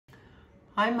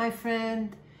Hi, my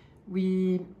friend.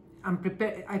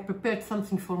 I prepared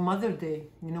something for Mother Day.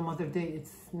 You know, Mother Day,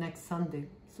 it's next Sunday,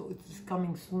 so it's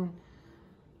coming soon.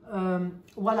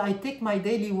 While I take my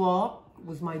daily walk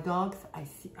with my dogs,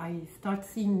 I start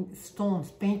seeing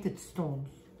stones, painted stones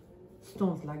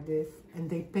like this, and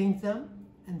they paint them,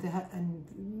 and they have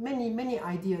many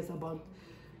ideas about.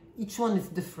 Each one is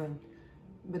different,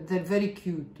 but they're very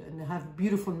cute and they have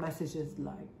beautiful messages,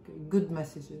 like good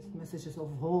messages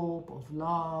of hope, of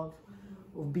love,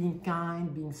 of being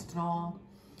kind, being strong.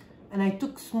 And I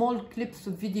took small clips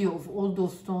of video of all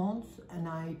those stones and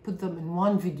I put them in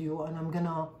one video, and I'm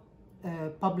gonna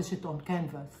publish it on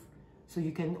Canvas so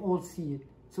you can all see it.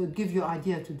 So it gives you an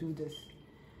idea to do this.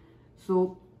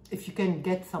 So if you can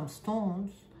get some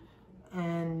stones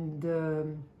and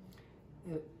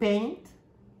paint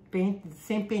the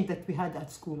same paint that we had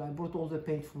at school. I brought all the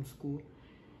paint from school.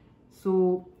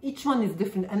 So each one is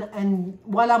different. And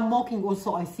while I'm walking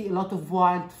also, I see a lot of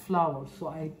wild flowers. So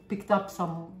I picked up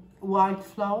some wild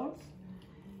flowers.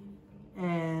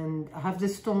 And I have the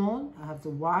stone, I have the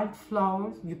wild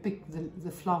flowers. You pick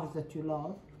the flowers that you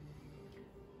love.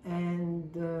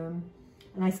 And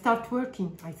I start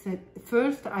working. I said,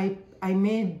 first I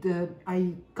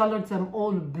colored them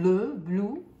all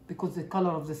blue, because the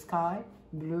color of the sky,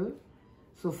 blue.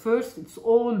 So first it's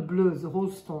all blue, the whole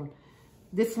stone.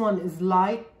 This one is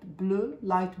light blue.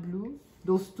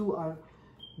 Those two are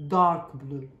dark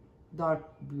blue.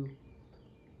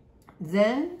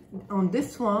 Then on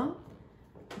this one,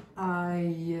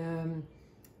 I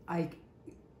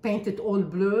painted all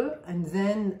blue, and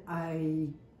then I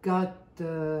got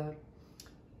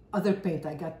other paint.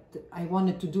 I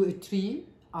wanted to do a tree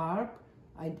arc.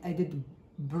 I did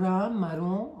brun,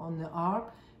 marron on the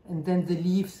arc, and then the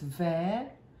leaves vert,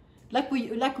 like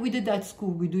we did at school.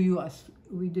 We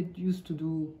used to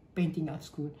do painting at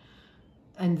school,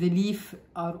 and the leaves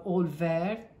are all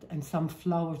vert and some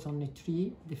flowers on the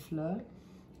tree, the fleur.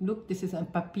 Look, this is a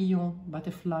papillon,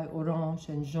 butterfly, orange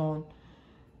and jaune.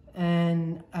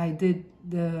 And I did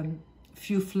the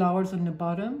few flowers on the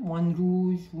bottom, one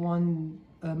rouge, one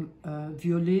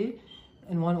violet,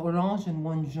 and one orange and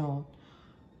one jaune.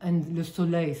 And le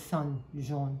soleil, sun,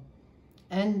 jaune.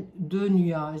 And deux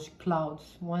nuages,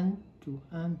 clouds, 1, 2,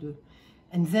 1, 2.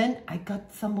 And then I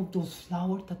got some of those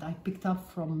flowers that I picked up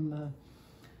from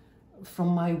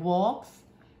my walks,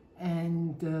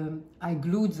 and I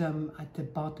glued them at the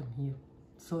bottom here.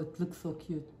 So it looks so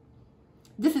cute.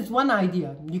 This is one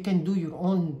idea. You can do your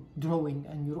own drawing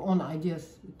and your own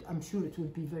ideas. I'm sure it will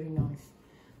be very nice.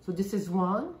 So this is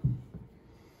one.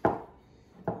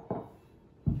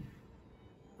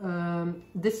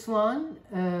 This one,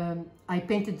 I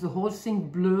painted the whole thing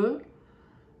blue,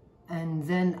 and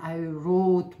then I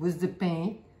wrote with the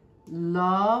paint,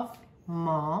 love,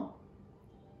 mom,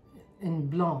 in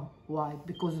blanc, white,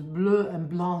 because bleu and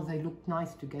blanc, they look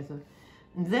nice together.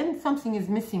 And then something is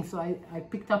missing, so I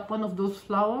picked up one of those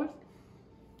flowers.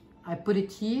 I put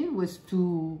it here with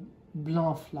two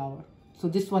blanc flowers. So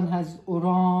this one has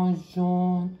orange,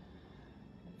 jaune,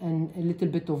 and a little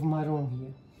bit of marron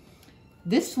here.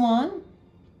 This one,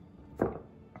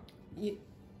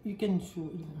 you can show.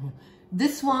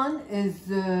 This one is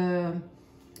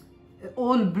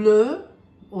all blue.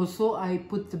 Also, I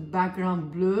put the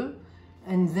background blue,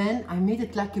 and then I made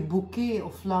it like a bouquet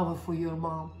of flower for your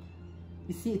mom.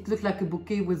 You see, it looked like a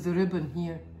bouquet with the ribbon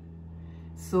here.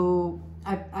 So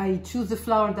I choose the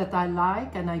flower that I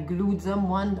like, and I glued them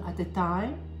one at a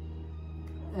time.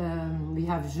 We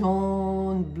have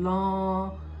jaune,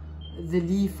 blanc. The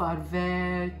leaves are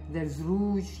vert, there's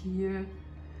rouge here,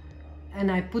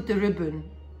 and I put a ribbon.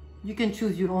 You can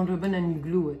choose your own ribbon and you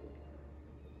glue it.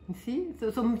 You see,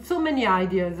 so many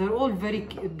ideas. They're all very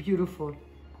beautiful.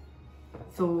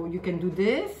 So you can do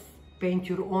this, paint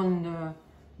your own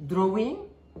drawing.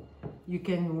 You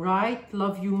can write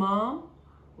 "Love you, Mom,"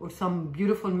 or some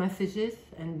beautiful messages,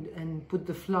 and put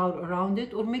the flower around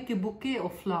it, or make a bouquet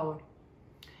of flower.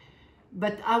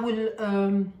 But I will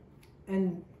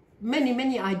and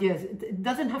many ideas. It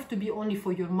doesn't have to be only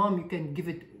for your mom. You can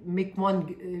make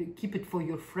one, keep it for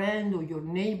your friend or your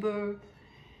neighbor.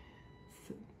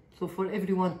 So for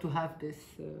everyone to have this,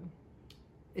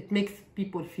 it makes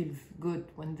people feel good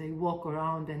when they walk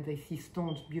around and they see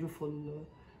stones, beautiful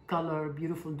color,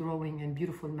 beautiful drawing, and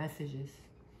beautiful messages.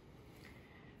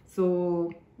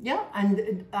 So yeah,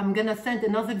 and I'm gonna send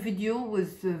another video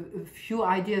with a few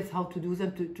ideas how to do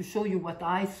them, to show you what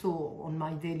I saw on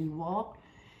my daily walk.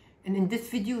 And in this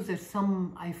video, there's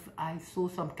some, I saw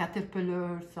some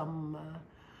caterpillar, some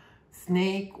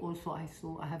snake. Also,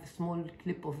 I have a small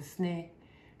clip of a snake,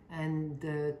 and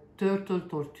turtle,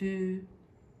 tortue.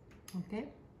 Okay.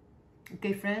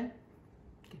 Okay, friend?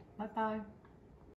 Okay, bye-bye.